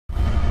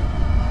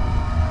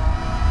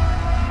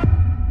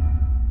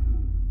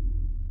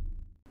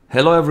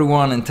Hello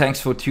everyone and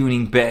thanks for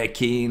tuning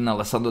back in.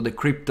 Alessandro the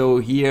Crypto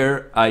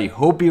here. I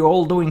hope you're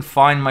all doing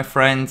fine, my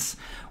friends.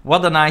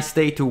 What a nice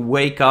day to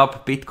wake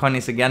up. Bitcoin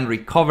is again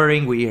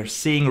recovering. We are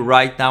seeing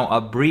right now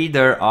a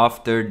breather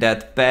after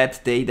that bad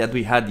day that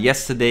we had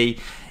yesterday.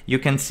 You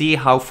can see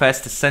how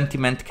fast the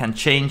sentiment can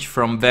change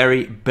from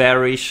very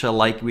bearish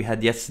like we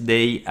had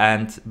yesterday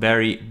and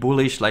very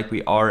bullish like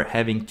we are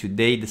having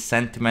today, the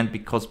sentiment,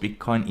 because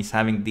Bitcoin is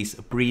having this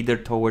breather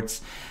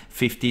towards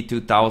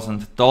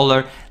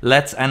 $52,000.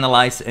 Let's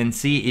analyze and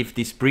see if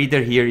this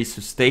breather here is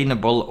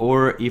sustainable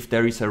or if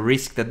there is a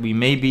risk that we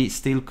maybe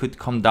still could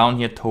come down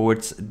here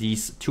towards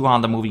these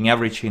 200 moving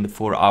average in the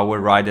 4-hour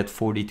right at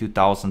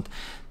 $42,000.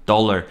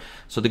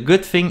 So the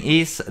good thing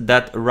is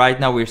that right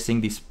now we're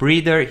seeing this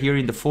breather here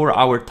in the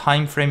 4-hour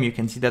time frame. You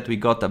can see that we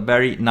got a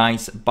very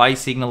nice buy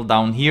signal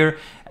down here,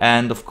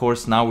 and of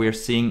course now we're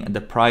seeing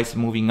the price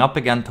moving up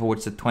again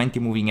towards the 20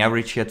 moving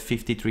average at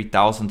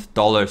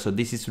 $53,000. So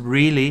this is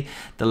really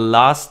the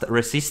last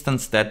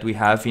resistance that we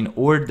have in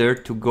order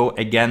to go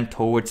again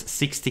towards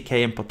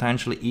 60k and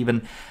potentially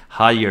even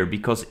higher,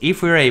 because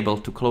if we're able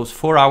to close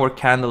 4-hour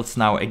candles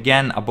now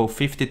again above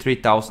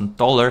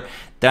 $53,000,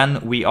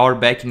 then we are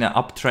back in an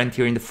uptrend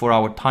here in the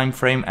 4-hour time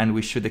frame, and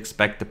we should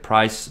expect the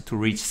price to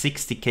reach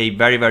 60k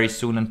very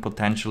soon and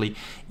potentially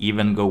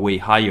even go way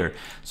higher.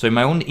 So in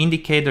my own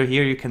indicator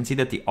here you can see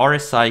that the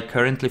RSI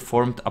currently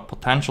formed a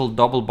potential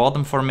double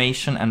bottom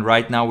formation, and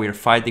right now we're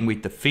fighting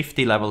with the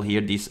 50 level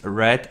here, this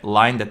red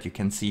line that you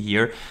can see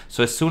here.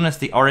 So as soon as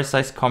the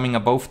RSI is coming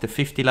above the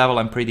 50 level,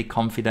 I'm pretty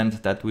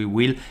confident that we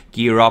will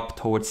gear up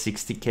towards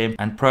 60k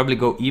and probably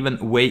go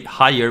even way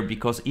higher,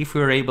 because if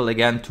we're able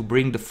again to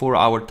bring the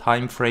 4-hour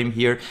time frame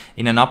here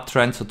in an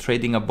uptrend, so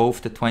trading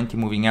above the 20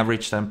 moving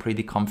average, then I'm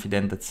pretty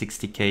confident that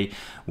 60k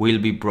will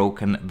be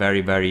broken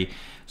very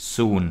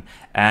soon.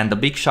 And a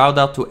big shout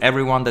out to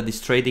everyone that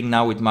is trading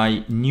now with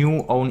my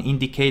new own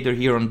indicator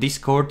here on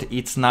Discord.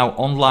 It's now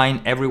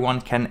online, everyone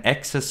can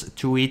access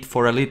to it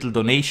for a little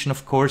donation,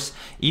 of course.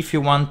 If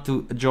you want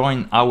to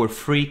join our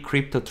free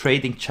crypto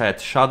trading chat,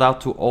 shout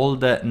out to all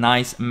the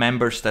nice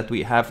members that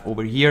we have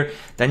over here,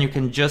 then you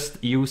can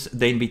just use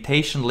the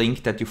invitation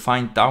link that you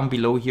find down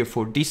below here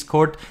for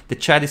Discord. The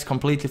chat is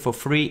completely for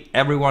free,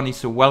 everyone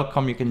is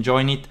welcome, you can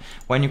join it.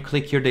 When you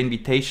click here the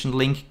invitation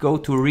link, go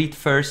to read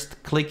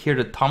first, click here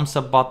the thumbs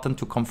up button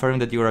to confirm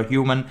that you're a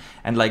human,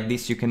 and like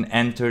this you can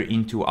enter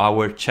into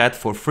our chat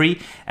for free.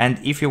 And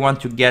if you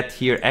want to get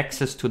here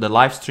access to the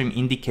live stream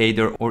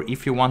indicator, or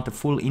if you want a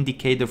full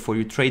indicator for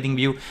your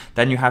Tradingview,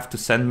 then you have to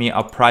send me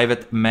a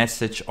private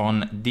message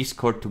on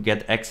Discord to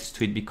get access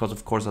to it, because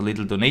of course a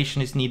little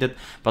donation is needed,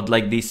 but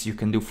like this you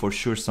can do for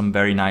sure some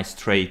very nice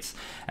trades.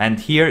 And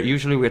here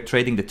usually we're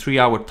trading the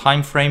 3-hour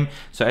time frame.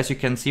 So as you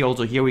can see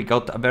also here we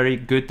got a very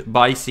good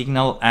buy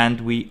signal, and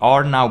we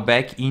are now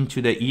back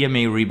into the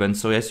EMA ribbon.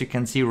 So as you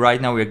can see right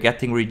now we're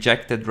getting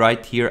rejected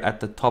right here at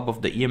the top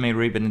of the EMA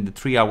ribbon in the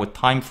 3-hour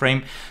time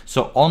frame.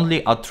 So only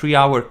a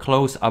 3-hour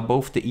close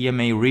above the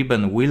EMA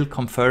ribbon will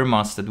confirm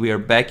us that we are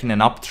back in an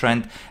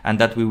uptrend and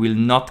that we will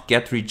not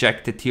get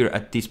rejected here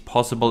at this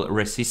possible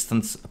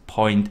resistance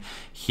point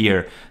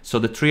here. So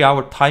the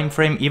 3-hour time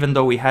frame, even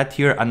though we had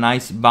here a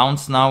nice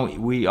bounce now,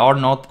 we are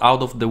not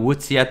out of the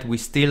woods yet. We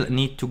still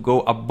need to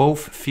go above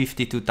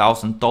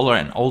 $52,000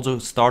 and also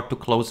start to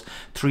close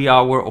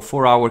 3-hour or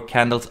 4-hour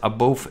candles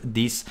above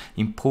this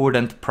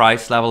important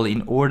price level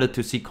in order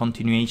to see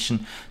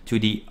continuation to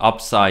the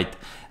upside.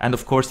 And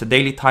of course the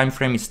daily time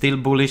frame is still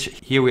bullish.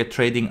 Here we're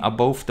trading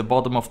above the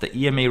bottom of the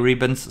EMA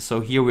ribbons, so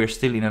here we're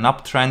still in an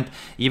uptrend.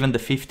 Even the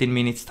 15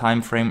 minutes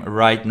time frame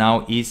right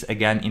now is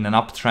again in an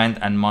uptrend,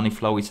 and money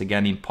flow is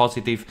again in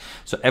positive.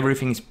 So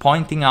everything is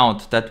pointing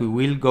out that we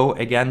will go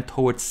again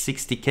towards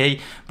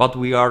 60k, but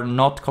we are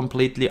not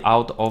completely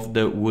out of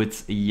the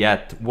woods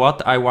yet.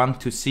 What I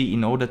want to see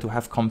in order to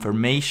have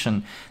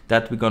confirmation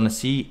that we're gonna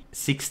see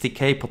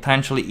 60k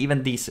potentially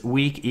even this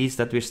week is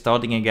that we're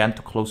starting again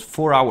to close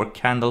 4-hour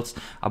candles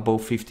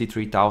above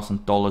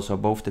 $53,000,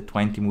 above the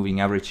 20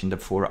 moving average in the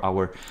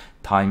 4-hour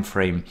time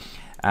frame.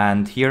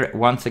 And here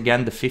once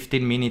again the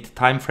 15-minute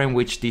time frame,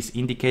 which this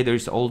indicator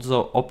is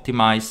also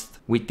optimized.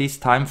 With this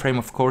time frame,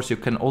 of course, you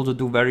can also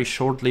do very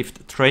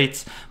short-lived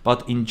trades,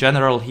 but in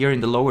general here in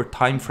the lower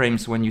time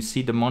frames, when you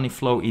see the money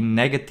flow in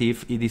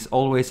negative, it is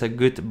always a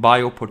good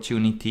buy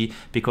opportunity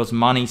because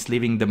money is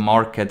leaving the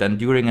market. And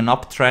during an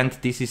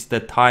uptrend, this is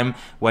the time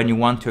when you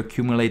want to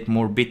accumulate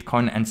more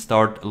Bitcoin and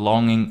start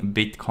longing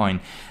Bitcoin.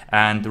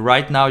 And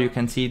right now you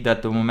can see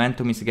that the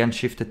momentum is again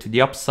shifted to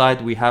the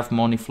upside. We have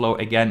money flow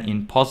again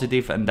in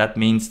positive, and that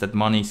means that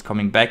money is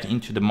coming back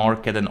into the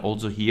market. And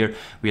also here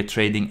we are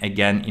trading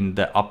again in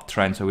the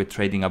uptrend, so we're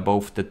trading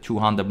above the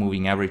 200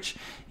 moving average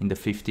in the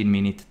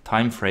 15-minute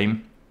time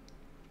frame.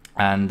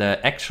 And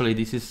actually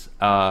this is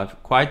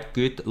quite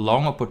good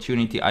long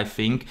opportunity, I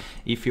think,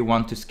 if you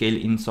want to scale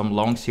in some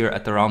longs here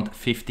at around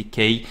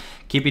 50k.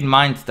 Keep in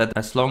mind that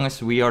as long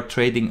as we are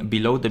trading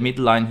below the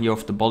midline here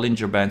of the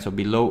Bollinger Band, so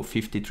below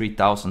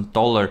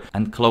 $53,000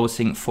 and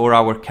closing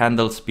 4-hour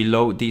candles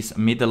below this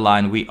middle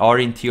line, we are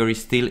in theory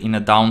still in a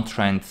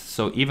downtrend.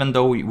 So even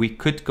though we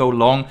could go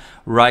long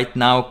right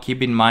now,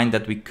 keep in mind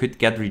that we could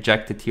get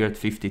rejected here at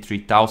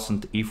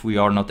 53,000 if we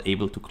are not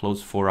able to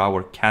close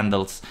 4-hour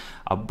candles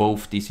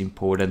above this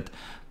important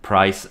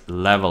price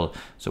level.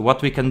 So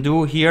what we can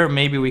do here,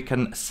 maybe we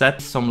can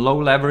set some low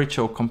leverage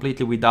or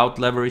completely without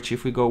leverage.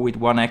 If we go with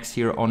 1x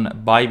here on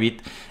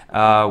Bybit,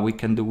 we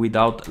can do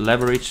without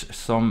leverage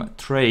some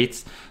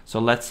trades. So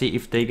let's see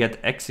if they get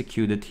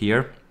executed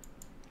here.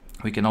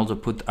 We can also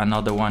put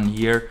another one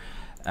here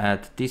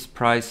at this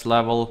price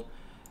level,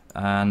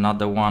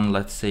 another one,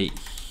 let's say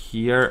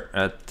here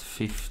at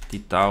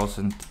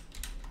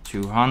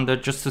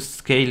 50,200, just to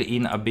scale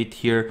in a bit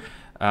here.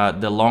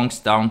 The longs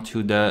down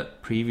to the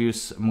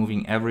previous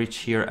moving average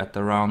here at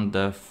around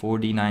the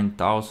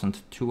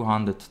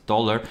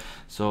 $49,200.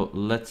 So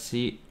let's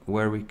see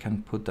where we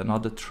can put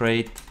another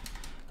trade.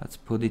 Let's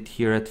put it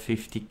here at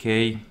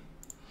 50k.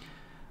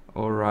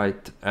 All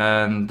right,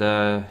 and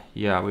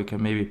yeah, we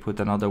can maybe put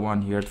another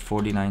one here at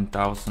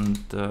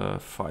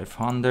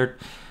 49,500.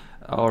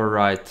 All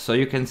right, so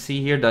you can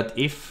see here that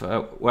if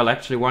well,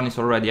 actually one is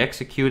already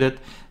executed.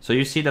 So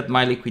you see that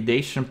my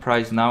liquidation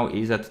price now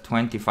is at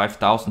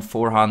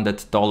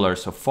 $25,400,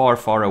 so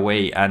far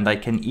away, and I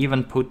can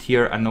even put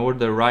here an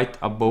order right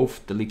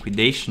above the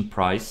liquidation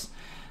price.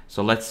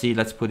 So let's see,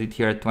 let's put it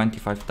here at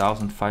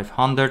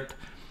 25,500.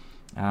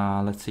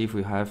 Let's see if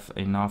we have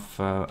enough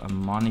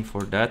money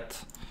for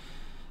that.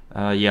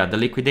 Yeah, the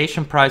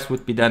liquidation price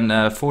would be then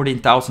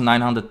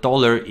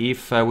 $14,900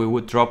 if we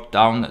would drop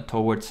down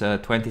towards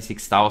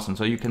 26,000.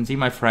 So you can see,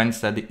 my friends,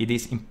 that it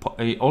is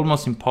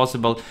almost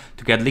impossible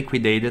to get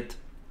liquidated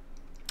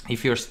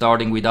if you're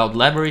starting without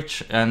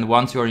leverage. And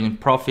once you're in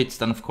profits,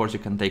 then of course you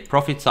can take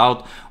profits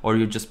out, or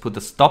you just put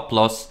a stop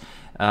loss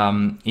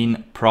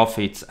in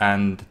profits,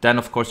 and then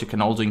of course you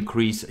can also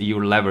increase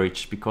your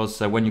leverage, because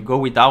when you go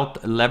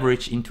without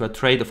leverage into a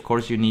trade, of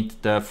course you need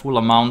the full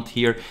amount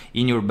here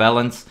in your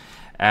balance.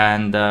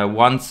 And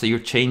once you're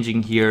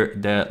changing here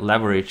the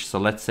leverage, so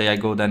let's say I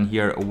go then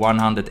here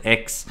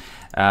 100x,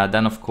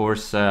 then of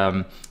course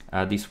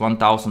this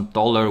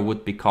 $1,000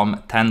 would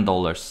become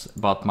 $10,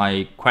 but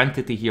my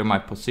quantity here, my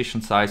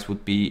position size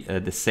would be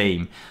the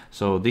same.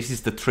 So this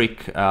is the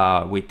trick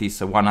with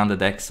this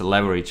 100x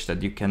leverage,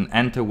 that you can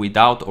enter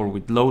without or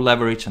with low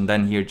leverage, and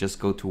then here just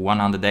go to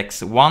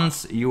 100x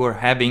once you are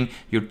having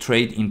your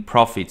trade in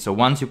profit. So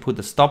once you put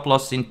a stop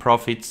loss in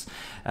profits,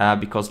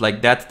 because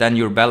like that, then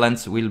your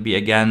balance will be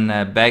again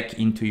back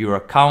into your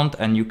account,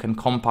 and you can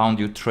compound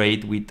your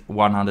trade with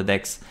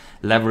 100x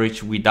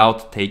leverage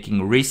without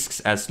taking risks,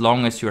 as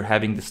long as you're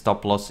having the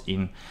stop loss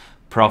in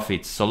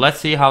profits. So let's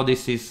see how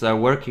this is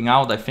working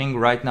out. I think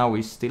right now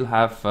we still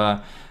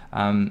have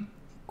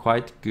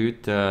quite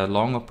good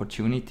long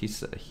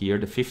opportunities here.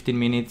 The 15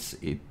 minutes,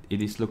 it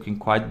is looking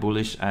quite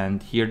bullish,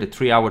 and here the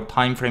 3-hour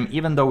time frame,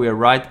 even though we are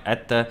right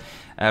at the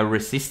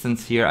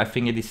resistance here, I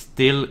think it is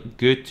still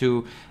good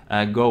to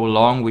go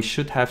long. We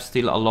should have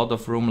still a lot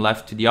of room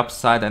left to the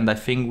upside, and I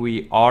think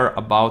we are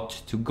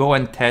about to go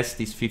and test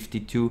this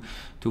 $52,000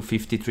 to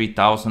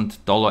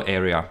 $53,000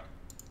 area.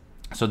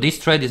 So this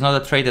trade is not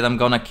a trade that I'm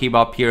gonna keep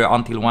up here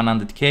until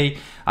 100k.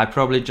 I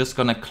probably just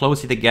gonna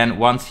close it again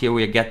once here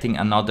we are getting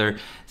another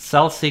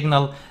sell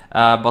signal.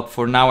 But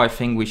for now, I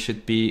think we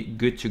should be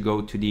good to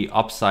go to the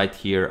upside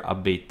here a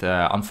bit.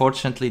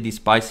 Unfortunately, this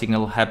buy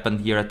signal happened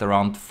here at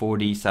around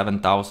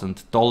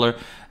 $47,000.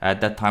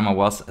 At that time I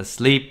was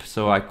asleep,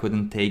 so I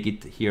couldn't take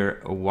it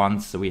here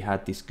once we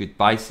had this good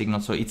buy signal.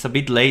 So it's a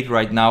bit late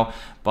right now,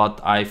 but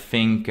I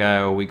think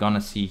we're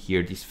gonna see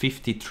here this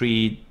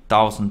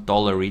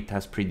 $53,000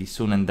 retest pretty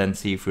soon, and then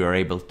see if we are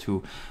able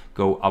to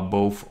go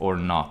above or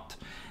not.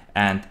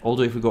 And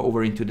also, if we go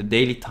over into the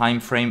daily time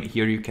frame,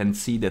 here you can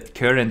see that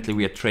currently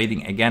we are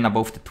trading again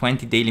above the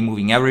 20 daily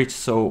moving average.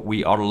 So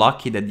we are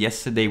lucky that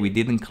yesterday we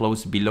didn't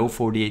close below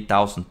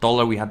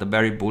 $48,000. We had a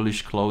very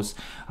bullish close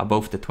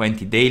above the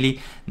 20 daily.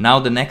 Now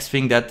the next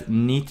thing that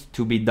needs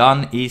to be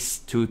done is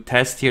to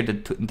test here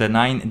the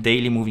 9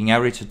 daily moving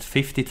average at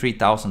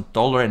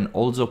 $53,000 and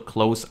also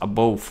close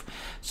above.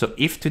 So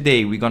if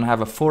today we're gonna have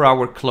a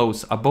 4-hour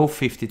close above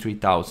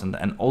 53,000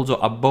 and also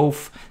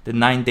above the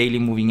 9 daily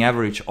moving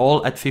average,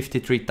 all at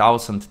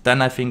 53,000,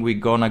 then I think we're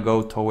gonna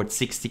go towards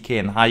 60k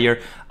and higher.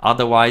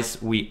 Otherwise,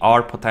 we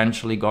are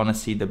potentially gonna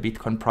see the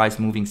Bitcoin price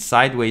moving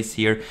sideways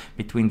here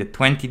between the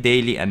 20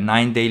 daily and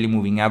 9 daily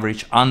moving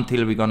average,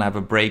 until we're gonna have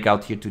a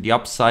breakout here to the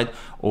upside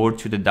or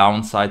to the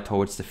downside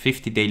towards the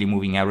 50 daily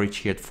moving average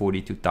here at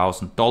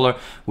 $42,000,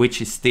 which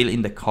is still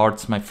in the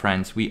cards, my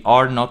friends. We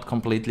are not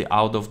completely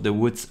out of the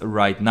woods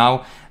right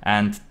now,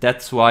 and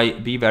that's why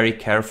be very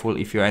careful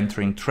if you're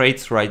entering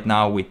trades right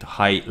now with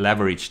high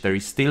leverage. There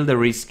is still the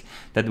risk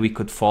that we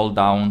could fall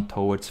down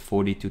towards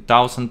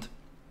 42,000.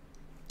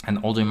 And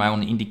also in my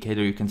own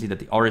indicator, you can see that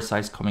the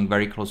RSI is coming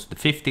very close to the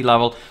 50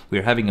 level.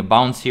 We're having a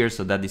bounce here,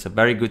 so that is a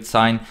very good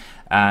sign.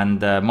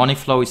 And money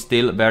flow is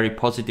still very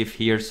positive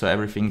here, so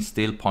everything is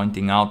still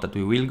pointing out that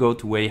we will go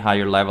to way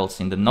higher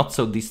levels in the not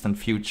so distant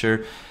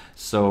future.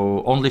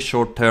 So only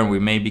short term we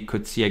maybe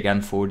could see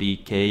again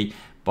 40k,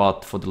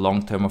 but for the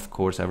long term, of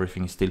course,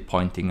 everything is still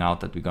pointing out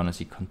that we're gonna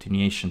see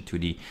continuation to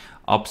the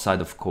upside,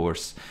 of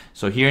course.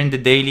 So here in the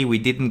daily, we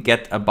didn't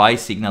get a buy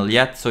signal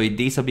yet, so it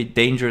is a bit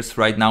dangerous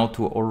right now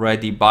to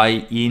already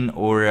buy in,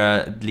 or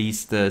at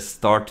least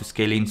start to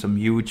scale in some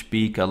huge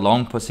big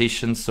long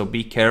positions. So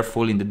be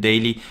careful in the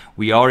daily.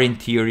 We are in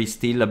theory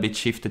still a bit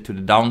shifted to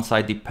the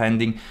downside,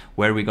 depending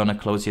where we're gonna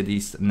close here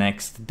these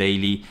next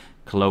daily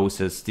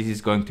closes. This is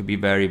going to be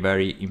very,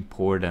 very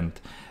important.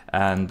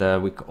 And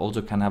we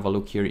also can have a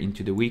look here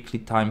into the weekly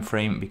time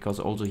frame, because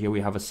also here we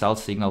have a sell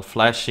signal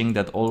flashing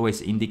that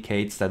always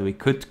indicates that we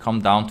could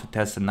come down to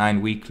test a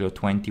 9 weekly or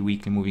 20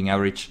 weekly moving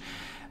average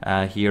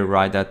here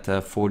right at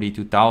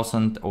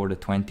 42,000, or the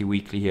 20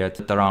 weekly here at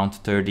around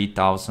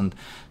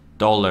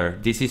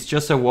 $30,000. This is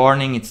just a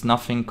warning, it's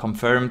nothing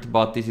confirmed,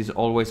 but this is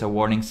always a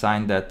warning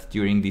sign that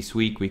during this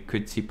week we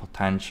could see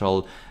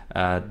potential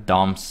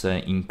dumps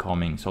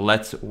incoming. So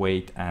let's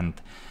wait and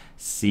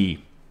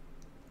see.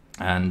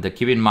 And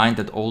keep in mind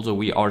that also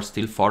we are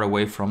still far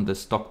away from the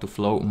stock to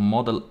flow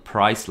model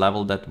price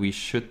level that we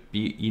should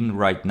be in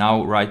right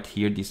now, right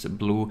here, this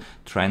blue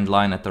trend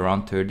line at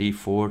around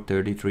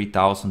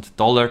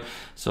 $33,000.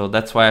 So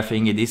that's why I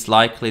think it is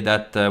likely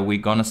that we're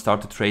gonna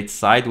start to trade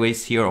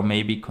sideways here, or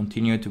maybe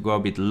continue to go a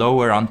bit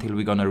lower until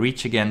we're gonna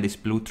reach again this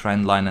blue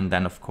trend line, and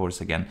then of course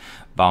again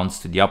bounce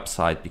to the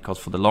upside. Because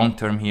for the long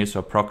term here, so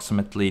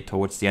approximately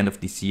towards the end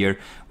of this year,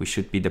 we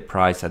should be the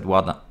price at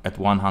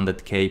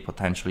 100k,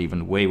 potentially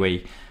even way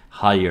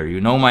higher.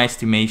 You know my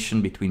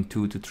estimation, between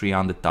 $200,000 to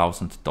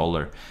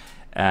 $300,000.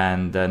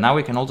 And now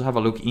we can also have a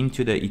look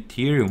into the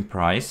Ethereum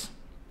price,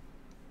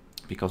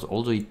 because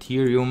also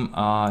Ethereum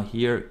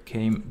here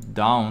came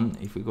down.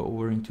 If we go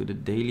over into the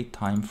daily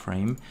time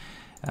frame,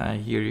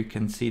 here you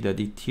can see that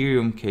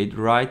Ethereum came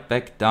right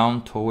back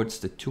down towards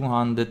the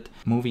 200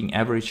 moving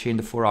average here in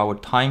the 4-hour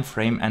time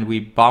frame, and we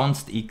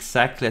bounced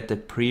exactly at the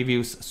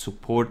previous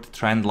support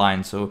trend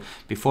line. So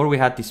before we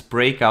had this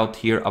breakout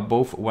here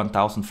above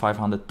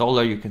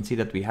 $1,500, you can see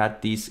that we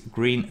had this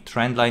green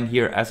trend line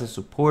here as a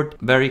support,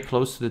 very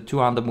close to the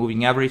 200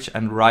 moving average,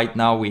 and right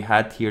now we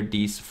had here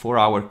these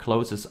 4-hour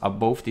closes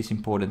above this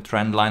important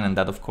trend line, and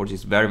that of course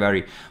is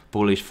very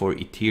bullish for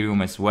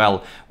Ethereum as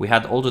well. We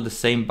had also the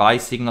same buy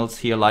signals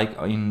here like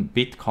in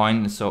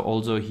Bitcoin, so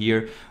also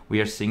here we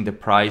are seeing the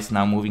price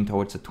now moving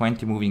towards a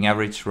 20 moving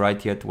average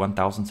right here at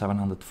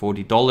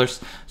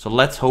 $1,740. So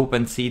let's hope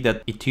and see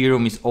that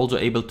Ethereum is also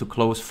able to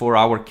close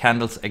 4-hour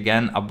candles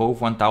again above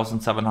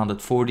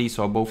 1,740,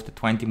 so above the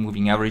 20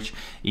 moving average,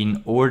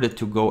 in order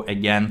to go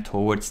again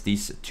towards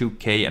this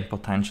 2k and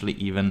potentially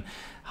even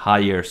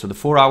higher. So the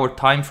 4-hour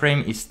time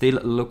frame is still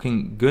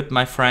looking good,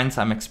 my friends.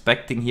 I'm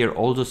expecting here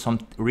also some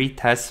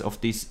retests of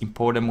this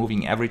important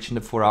moving average in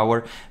the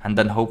 4-hour, and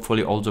then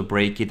hopefully also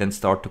break it and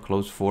start to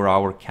close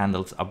 4-hour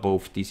candles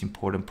above this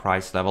important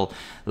price level.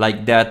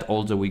 Like that,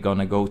 also we're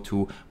gonna go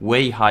to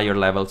way higher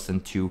levels than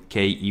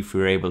 2k if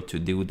we're able to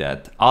do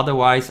that.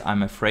 Otherwise,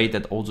 I'm afraid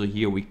that also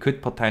here we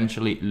could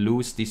potentially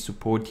lose this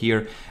support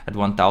here at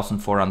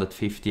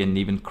 1,450 and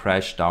even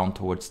crash down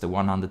towards the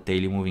 100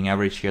 daily moving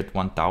average here at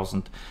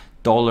 $1,000.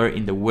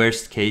 In the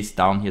worst case,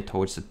 down here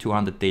towards the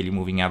 200 daily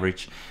moving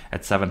average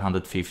at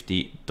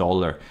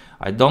 $750.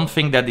 I don't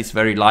think that is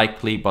very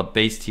likely, but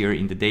based here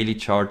in the daily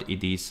chart,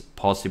 it is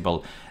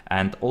possible.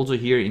 And also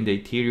here in the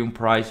Ethereum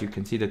price, you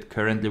can see that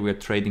currently we're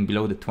trading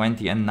below the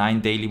 20 and 9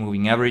 daily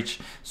moving average.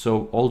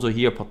 So also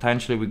here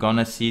potentially we're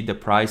gonna see the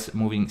price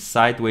moving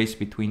sideways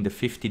between the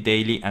 50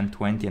 daily and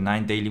 20 and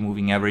 9 daily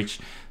moving average.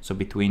 So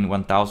between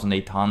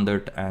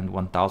 $1,800 and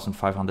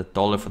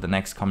 $1,500 for the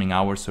next coming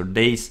hours or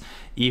days,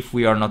 if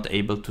we are not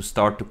able to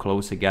start to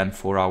close again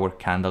 4-hour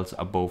candles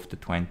above the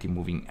 20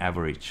 moving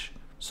average.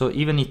 So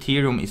even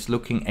Ethereum is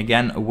looking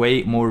again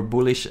way more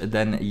bullish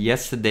than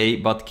yesterday,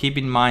 but keep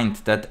in mind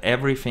that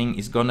everything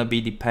is gonna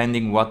be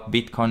depending what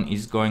Bitcoin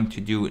is going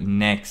to do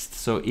next.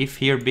 So if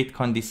here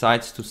Bitcoin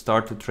decides to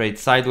start to trade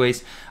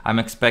sideways, I'm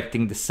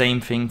expecting the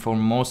same thing for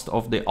most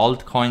of the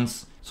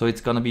altcoins. So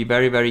it's gonna be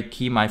very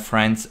key, my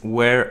friends,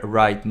 where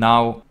right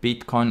now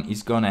Bitcoin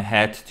is gonna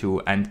head to.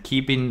 And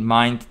keep in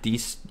mind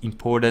these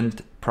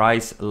important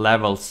price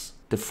levels.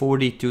 The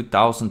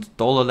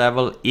 $42,000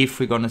 level, if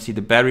we're gonna see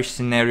the bearish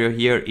scenario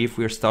here, if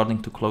we're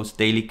starting to close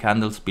daily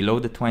candles below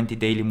the 20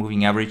 daily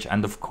moving average,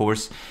 and of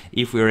course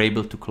if we're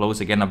able to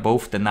close again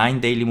above the 9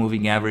 daily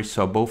moving average,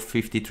 so above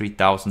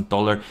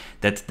 $53,000,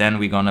 that then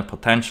we're gonna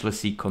potentially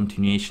see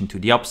continuation to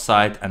the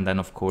upside. And then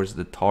of course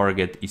the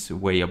target is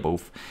way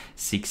above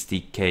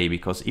 60k,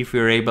 because if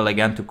we're able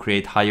again to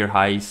create higher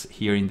highs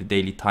here in the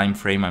daily time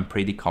frame, I'm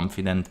pretty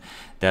confident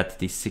that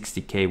this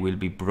 60k will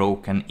be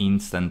broken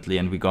instantly,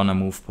 and we're gonna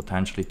move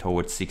potentially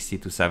towards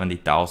 $60,000 to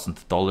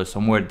 $70,000,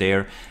 somewhere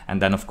there,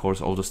 and then of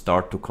course also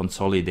start to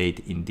consolidate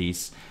in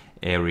this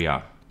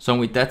area. So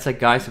with that said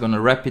guys, I'm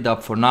gonna wrap it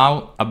up for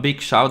now. A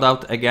big shout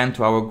out again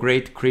to our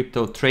great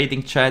crypto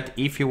trading chat.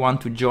 If you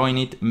want to join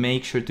it,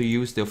 make sure to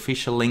use the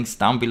official links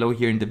down below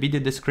here in the video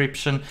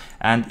description.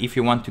 And if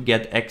you want to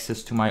get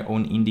access to my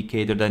own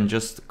indicator, then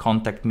just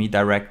contact me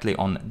directly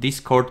on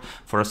Discord.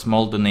 For a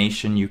small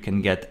donation, you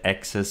can get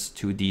access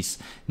to this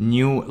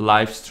new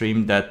live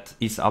stream that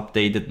is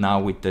updated now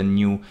with the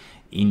new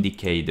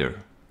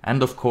indicator.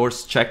 And of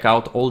course, check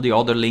out all the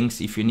other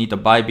links if you need a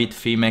Bybit,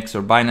 Phemex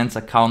or Binance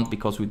account,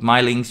 because with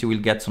my links you will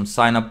get some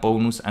sign up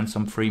bonus and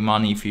some free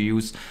money if you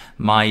use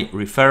my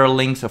referral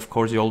links. Of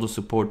course, you also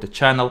support the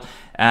channel.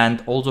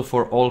 And also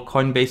for all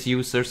Coinbase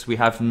users, we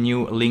have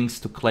new links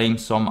to claim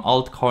some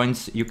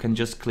altcoins. You can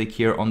just click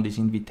here on these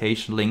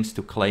invitation links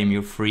to claim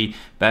your free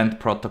Band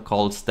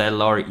Protocol,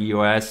 Stellar,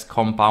 EOS,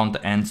 Compound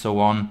and so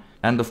on.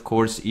 And of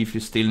course, if you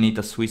still need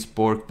a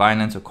Swissborg,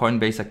 Binance or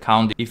Coinbase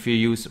account, if you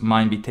use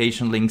my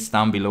invitation links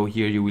down below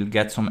here, you will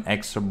get some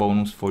extra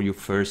bonus for your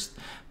first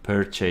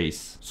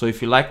purchase. So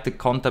if you like the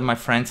content, my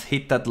friends,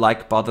 hit that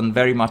like button,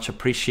 very much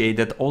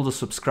appreciated. Also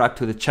subscribe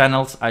to the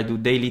channels. I do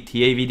daily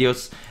TA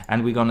videos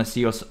and we're gonna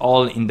see us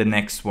all in the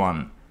next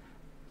one.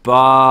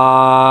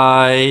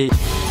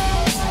 Bye!